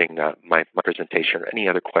regarding my presentation or any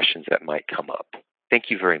other questions that might come up. Thank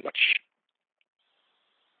you very much.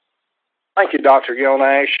 Thank you, Dr.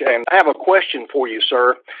 Yonash. And I have a question for you,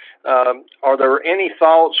 sir. Are there any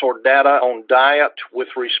thoughts or data on diet with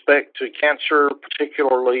respect to cancer,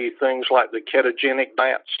 particularly things like the ketogenic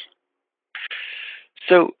diets?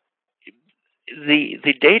 So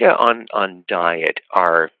the data on diet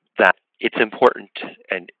are that it's important,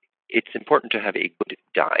 and it's important to have a good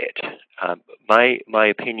diet. My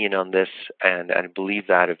opinion on this, and I believe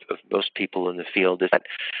that of most people in the field, is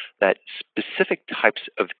that specific types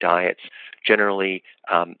of diets generally,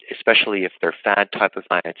 especially if they're fad type of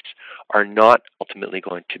diets, are not ultimately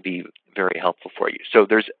going to be very helpful for you. So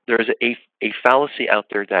there's a fallacy out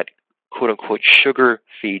there that quote unquote sugar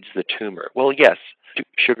feeds the tumor. Well, yes,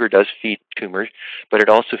 sugar does feed tumors, but it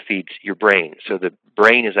also feeds your brain. So the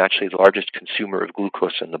brain is actually the largest consumer of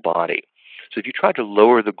glucose in the body. So if you try to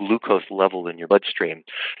lower the glucose level in your bloodstream,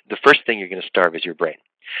 the first thing you're going to starve is your brain.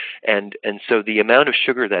 And so the amount of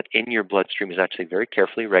sugar that's in your bloodstream is actually very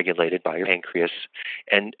carefully regulated by your pancreas.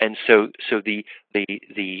 And so the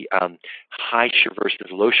high sugar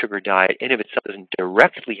versus low sugar diet in of itself doesn't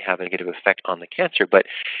directly have a negative effect on the cancer, but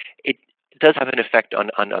it does have an effect on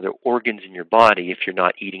other organs in your body if you're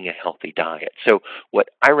not eating a healthy diet. So what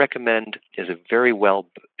I recommend is a very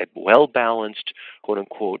well-balanced,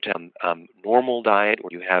 quote-unquote, normal diet where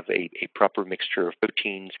you have a proper mixture of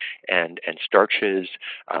proteins and starches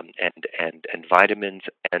and vitamins,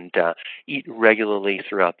 and eat regularly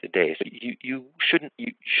throughout the day. So you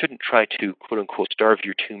shouldn't try to, quote-unquote, starve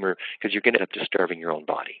your tumor, because you're going to end up starving your own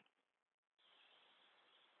body.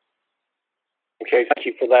 Okay, thank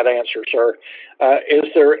you for that answer, sir. Is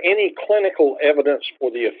there any clinical evidence for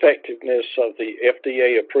the effectiveness of the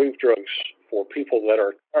FDA-approved drugs for people that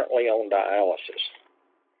are currently on dialysis?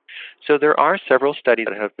 So there are several studies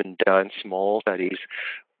that have been done, small studies.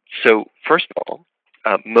 So first of all,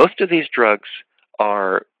 most of these drugs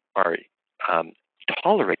are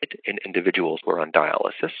tolerated in individuals who are on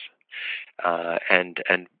dialysis,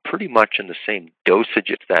 and pretty much in the same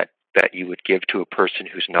dosages that you would give to a person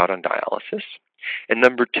who's not on dialysis. And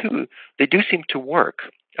number two, they do seem to work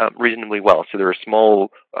reasonably well. So there are small,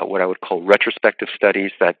 what I would call retrospective studies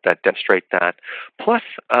that demonstrate that. Plus,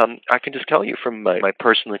 I can just tell you from my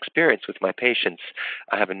personal experience with my patients,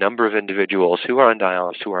 I have a number of individuals who are on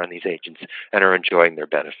dialysis who are on these agents and are enjoying their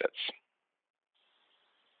benefits.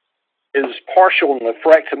 Is partial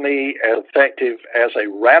nephrectomy as effective as a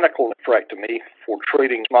radical nephrectomy for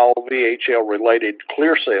treating small VHL-related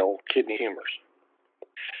clear cell kidney tumors?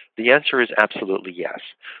 The answer is absolutely yes.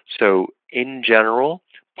 So in general,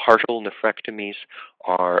 partial nephrectomies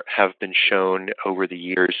have been shown over the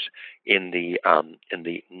years in the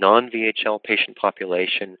non-VHL patient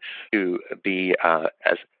population to be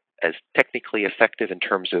as technically effective in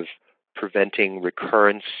terms of preventing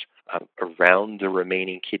recurrence around the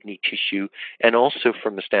remaining kidney tissue, and also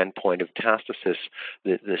from the standpoint of metastasis,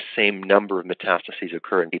 the same number of metastases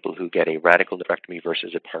occur in people who get a radical nephrectomy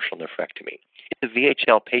versus a partial nephrectomy. In the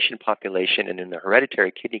VHL patient population and in the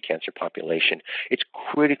hereditary kidney cancer population, it's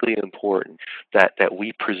critically important that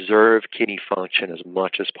we preserve kidney function as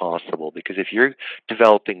much as possible, because if you're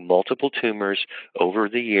developing multiple tumors over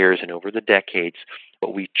the years and over the decades,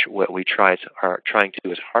 what we are trying to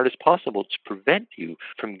do as hard as possible to prevent you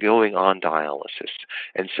from going on dialysis.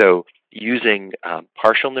 And so using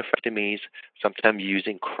partial nephrectomies, sometimes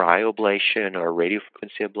using cryoablation or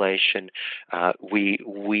radiofrequency ablation,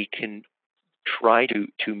 we can try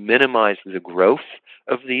to minimize the growth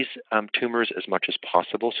of these tumors as much as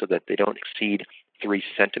possible so that they don't exceed 3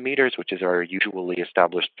 centimeters, which is our usually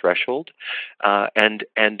established threshold, and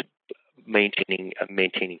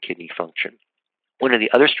maintaining kidney function. One of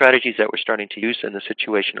the other strategies that we're starting to use in this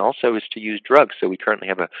situation also is to use drugs. So we currently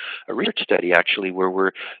have a research study actually where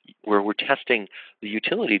we're testing the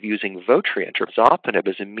utility of using Votrient or Zopanib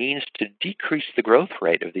as a means to decrease the growth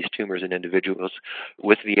rate of these tumors in individuals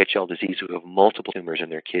with VHL disease who have multiple tumors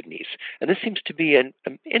in their kidneys. And this seems to be an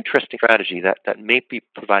interesting strategy that may be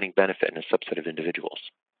providing benefit in a subset of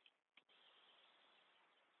individuals.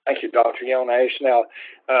 Thank you, Dr. Yonash. Now,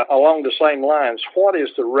 along the same lines, what is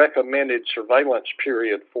the recommended surveillance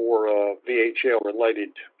period for VHL-related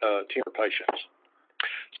tumor patients?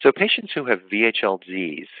 So patients who have VHL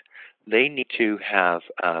disease, they need to have,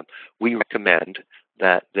 we recommend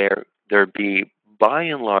that there be, by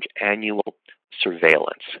and large, annual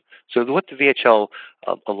surveillance. So what the VHL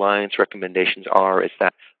Alliance recommendations are is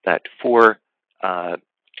that for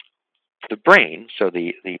the brain, so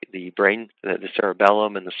the brain, the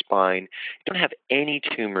cerebellum and the spine, you don't have any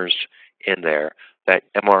tumors in there, that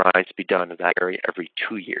MRIs be done in that area every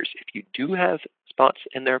 2 years. If you do have spots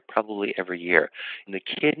in there, probably every year. In the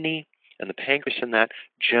kidney and the pancreas and that,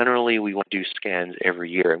 generally we want to do scans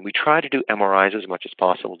every year. And we try to do MRIs as much as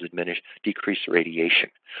possible to decrease the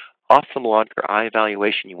radiation. Ophthalmologic eye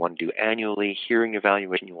evaluation you want to do annually, hearing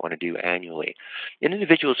evaluation you want to do annually. In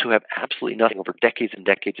individuals who have absolutely nothing over decades and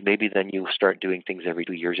decades, maybe then you start doing things every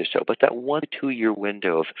 2 years or so. But that 1 to 2 year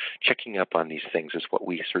window of checking up on these things is what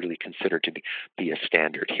we certainly consider to be a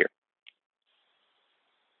standard here.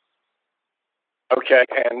 Okay,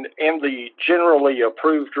 and in the generally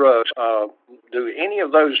approved drugs, do any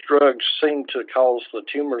of those drugs seem to cause the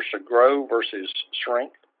tumors to grow versus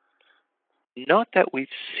shrink? Not that we've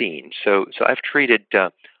seen. So I've treated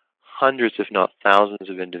hundreds, if not thousands,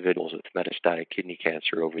 of individuals with metastatic kidney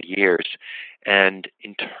cancer over the years, and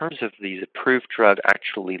in terms of these approved drugs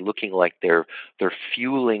actually looking like they're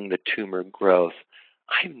fueling the tumor growth,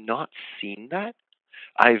 I've not seen that.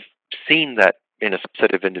 I've seen that in a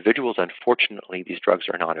subset of individuals, unfortunately, these drugs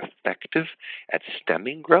are not effective at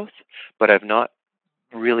stemming growth, but I've not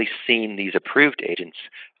really seen these approved agents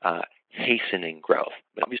hastening growth.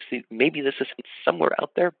 But obviously, maybe this is somewhere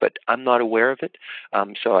out there, but I'm not aware of it.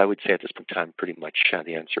 So I would say at this point in time, pretty much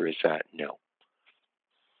the answer is no.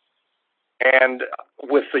 And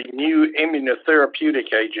with the new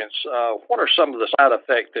immunotherapeutic agents, what are some of the side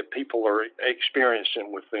effects that people are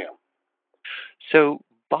experiencing with them? So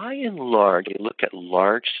by and large, you look at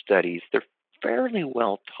large studies, they're fairly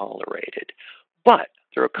well tolerated. But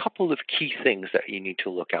there are a couple of key things that you need to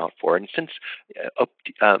look out for. And since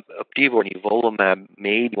Opdivo and nivolumab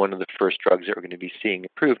may be one of the first drugs that we're going to be seeing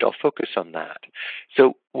approved, I'll focus on that.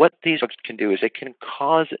 So what these drugs can do is they can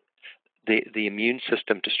cause the immune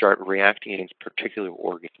system to start reacting against particular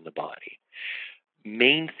organs in the body.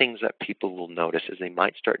 Main things that people will notice is they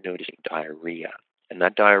might start noticing diarrhea. And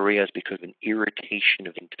that diarrhea is because of an irritation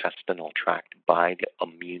of the intestinal tract by the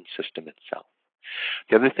immune system itself.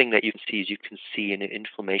 The other thing that you can see is you can see an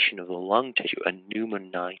inflammation of the lung tissue, a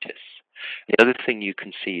pneumonitis. The other thing you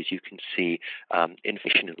can see is you can see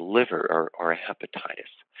inflammation of the liver or a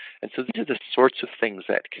hepatitis. And so these are the sorts of things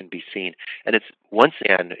that can be seen. And it's, once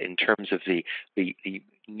again, in terms of the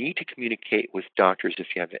need to communicate with doctors. If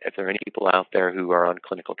there are any people out there who are on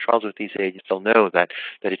clinical trials with these agents, they'll know that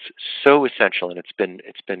it's so essential, and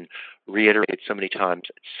it's been reiterated so many times,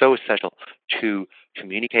 it's so essential to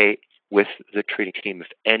communicate with the treating team if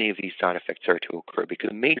any of these side effects are to occur. Because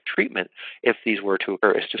the major treatment, if these were to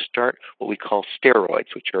occur, is to start what we call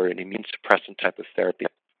steroids, which are an immune suppressant type of therapy.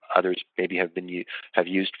 Others maybe have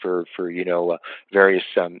used for various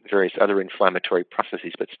other inflammatory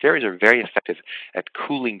processes, but steroids are very effective at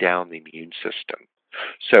cooling down the immune system.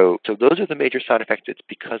 So those are the major side effects. It's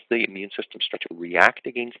because the immune system starts to react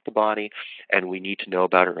against the body, and we need to know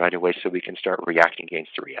about it right away so we can start reacting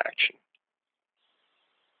against the reaction.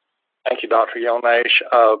 Thank you, Dr. Yonash.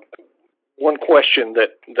 One question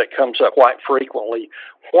that comes up quite frequently: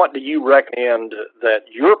 what do you recommend that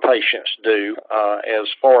your patients do as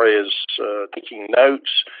far as taking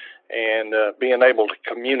notes and being able to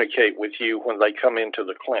communicate with you when they come into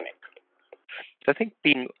the clinic? I think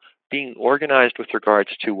being organized with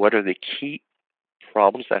regards to what are the key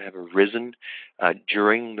problems that have arisen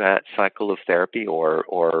during that cycle of therapy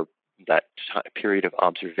or that period of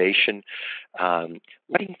observation,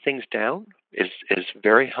 writing things down is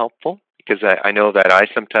very helpful, because I know that I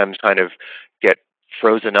sometimes kind of get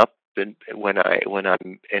frozen up when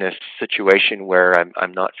I'm in a situation where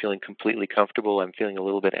I'm not feeling completely comfortable. I'm feeling a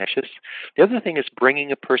little bit anxious. The other thing is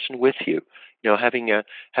bringing a person with you. Having a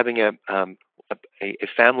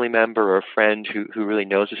family member or a friend who really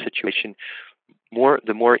knows the situation.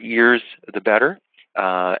 The more ears, the better.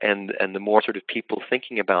 And the more sort of people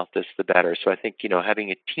thinking about this, the better. So I think having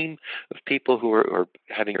a team of people who are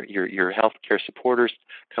having your healthcare supporters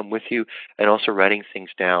come with you, and also writing things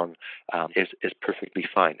down is perfectly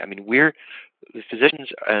fine. I mean, we're the physicians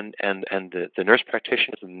and the nurse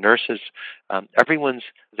practitioners and the nurses. Everyone's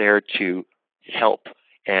there to help,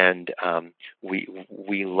 and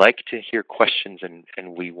we like to hear questions,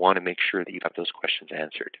 and we want to make sure that you have those questions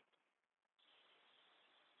answered.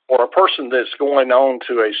 For a person that's going on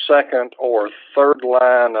to a second or third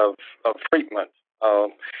line of treatment,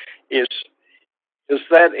 is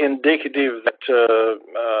that indicative that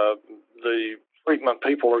the treatment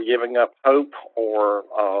people are giving up hope, or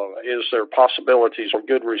is there possibilities or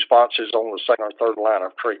good responses on the second or third line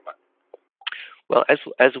of treatment? Well,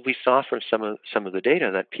 as we saw from some of the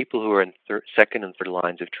data, that people who are in second and third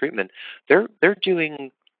lines of treatment,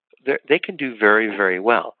 they can do very, very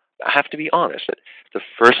well. I have to be honest that the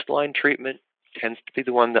first-line treatment tends to be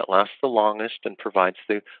the one that lasts the longest and provides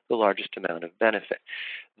the largest amount of benefit.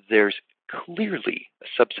 There's clearly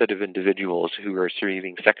a subset of individuals who are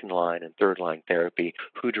receiving second-line and third-line therapy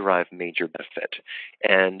who derive major benefit,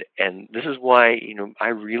 and this is why I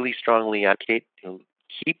really strongly advocate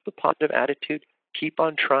keep a positive attitude, keep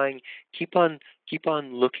on trying, keep on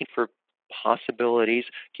looking for possibilities,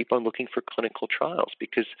 keep on looking for clinical trials,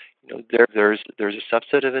 because there's a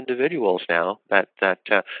subset of individuals now that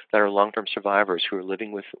are long-term survivors who are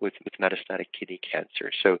living with metastatic kidney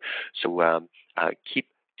cancer. Keep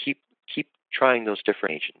keep trying those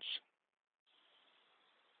different agents.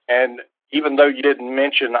 And even though you didn't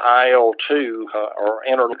mention IL-2 or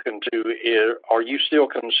interleukin-2, are you still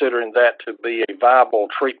considering that to be a viable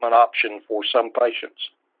treatment option for some patients?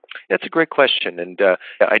 That's a great question, and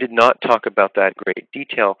I did not talk about that in great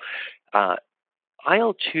detail.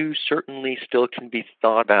 IL-2 certainly still can be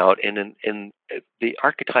thought about in the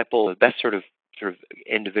archetypal, the best sort of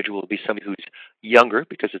individual will be somebody who's younger,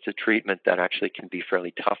 because it's a treatment that actually can be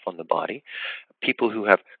fairly tough on the body. People who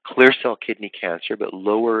have clear cell kidney cancer but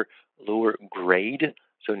lower grade,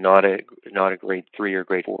 so not a grade 3 or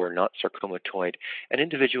grade 4, not sarcomatoid, and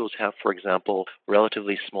individuals have, for example,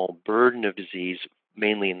 relatively small burden of disease,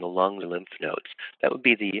 mainly in the lungs and lymph nodes. That would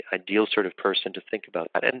be the ideal sort of person to think about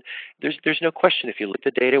that. And there's no question, if you look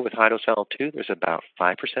at the data with high-dose IL-2, there's about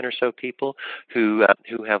 5% or so people who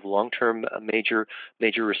have long-term major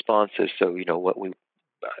responses. So what we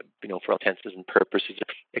for all intents and purposes,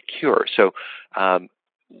 a cure. So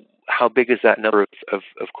how big is that number of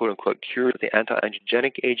quote-unquote cures with the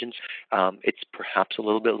anti-angiogenic agents? It's perhaps a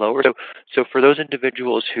little bit lower. So for those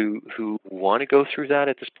individuals who want to go through that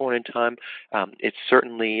at this point in time, it's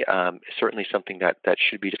certainly something that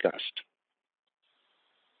should be discussed.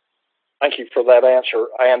 Thank you for that answer.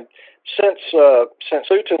 And since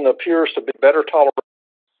Sutent appears to be better tolerated,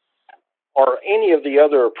 are any of the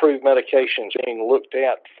other approved medications being looked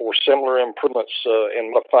at for similar improvements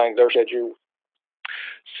in modifying their schedule?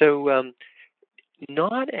 So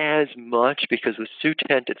not as much, because with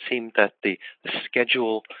Sutent it seemed that the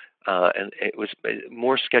schedule and it was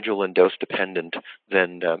more schedule and dose dependent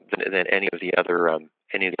than any of the other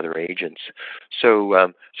agents.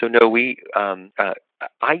 So no,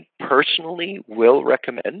 I personally will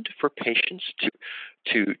recommend for patients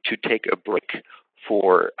to take a break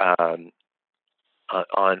for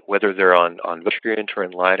on whether they're on Votrient or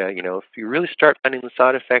Inlyta. If you really start finding the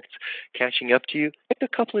side effects catching up to you, take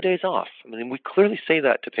a couple of days off. I mean, we clearly say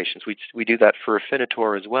that to patients. We do that for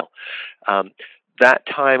Afinitor as well. That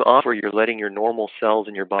time off where you're letting your normal cells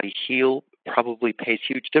in your body heal probably pays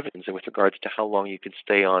huge dividends with regards to how long you can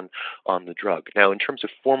stay on the drug. Now, in terms of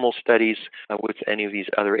formal studies with any of these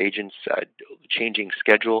other agents changing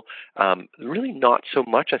schedule, really not so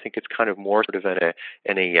much. I think it's kind of more sort of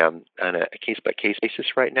on a case-by-case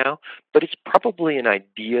basis right now, but it's probably an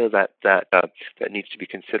idea that needs to be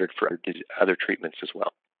considered for other treatments as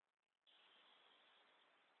well.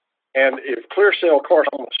 And if clear cell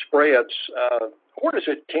carcinoma spreads, where does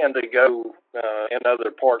it tend to go in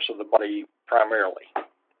other parts of the body primarily?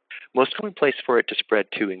 Most common place for it to spread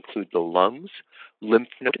to include the lungs, lymph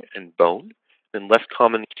node, and bone. And less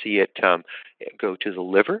common to see it go to the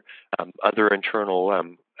liver, other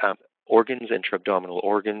internal organs, intra-abdominal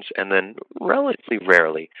organs, and then relatively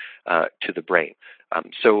rarely to the brain.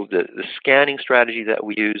 So the scanning strategy that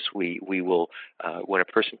we use, we will, when a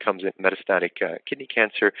person comes in metastatic kidney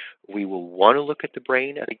cancer, we will want to look at the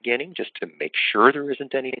brain at the beginning just to make sure there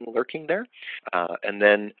isn't anything lurking there. And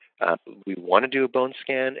then we want to do a bone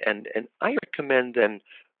scan. And I recommend then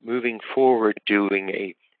moving forward doing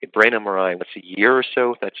a brain MRI once a year or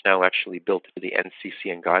so. That's now actually built into the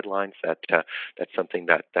NCCN guidelines. That's something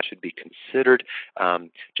that should be considered,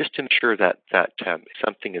 just to make sure that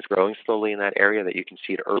something is growing slowly in that area, that you can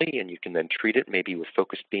see it early and you can then treat it maybe with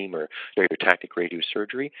focused beam or stereotactic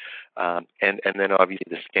radiosurgery. And then obviously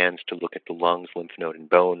the scans to look at the lungs, lymph node, and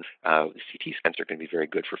bone. The CT scans are going to be very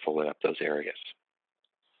good for following up those areas.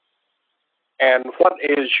 And what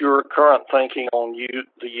is your current thinking on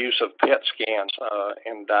the use of PET scans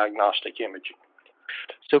in diagnostic imaging?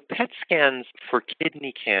 So PET scans for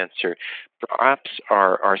kidney cancer perhaps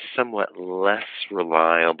are somewhat less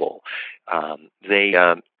reliable. They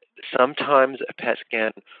sometimes a PET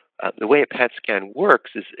scan, the way a PET scan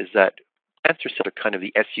works is that cancer cells are kind of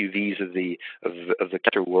the SUVs of the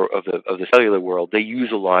cellular world. They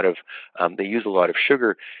use a lot of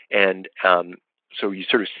sugar, and so you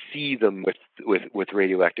sort of see them with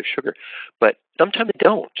radioactive sugar, but sometimes they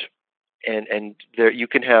don't. And there you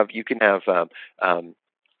can have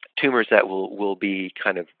tumors that will be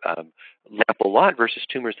kind of light up a lot versus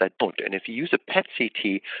tumors that don't. And if you use a PET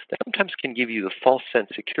CT, that sometimes can give you the false sense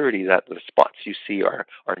of security that the spots you see are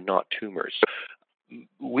not tumors.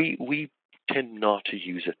 We tend not to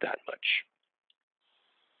use it that much.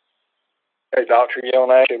 Okay, Dr.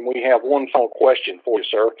 Yonash, and we have one final question for you,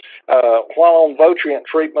 sir. While on Votrient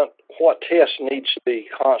treatment, what tests needs to be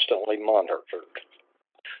constantly monitored?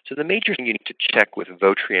 So the major thing you need to check with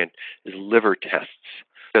Votrient is liver tests.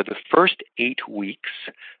 So the first 8 weeks,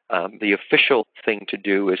 the official thing to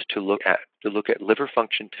do is to look at liver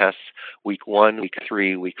function tests week 1, week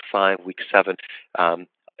 3, week 5, week 7.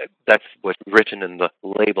 That's what's written in the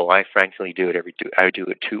label. I frankly do it I do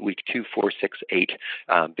it week 2, 4, 6, 8,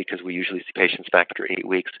 because we usually see patients back after 8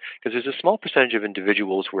 weeks. Because there's a small percentage of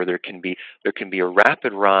individuals where there can be a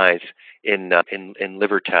rapid rise in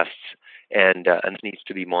liver tests, and it needs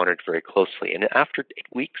to be monitored very closely. And after 8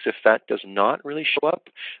 weeks, if that does not really show up,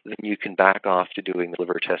 then you can back off to doing the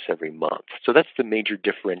liver tests every month. So that's the major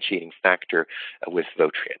differentiating factor with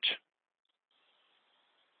Votrient.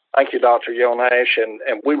 Thank you, Dr. Yonash, and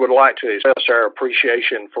we would like to express our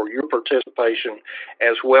appreciation for your participation,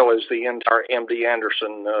 as well as the entire MD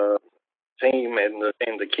Anderson team in the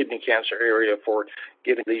kidney cancer area for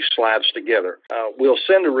getting these slides together. We'll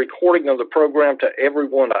send a recording of the program to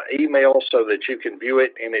everyone by email so that you can view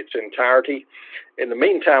it in its entirety. In the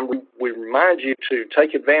meantime, we remind you to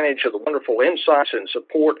take advantage of the wonderful insights and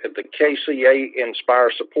support of the KCA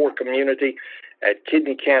Inspire support community at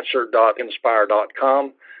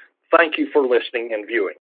kidneycancer.inspire.com. Thank you for listening and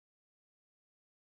viewing.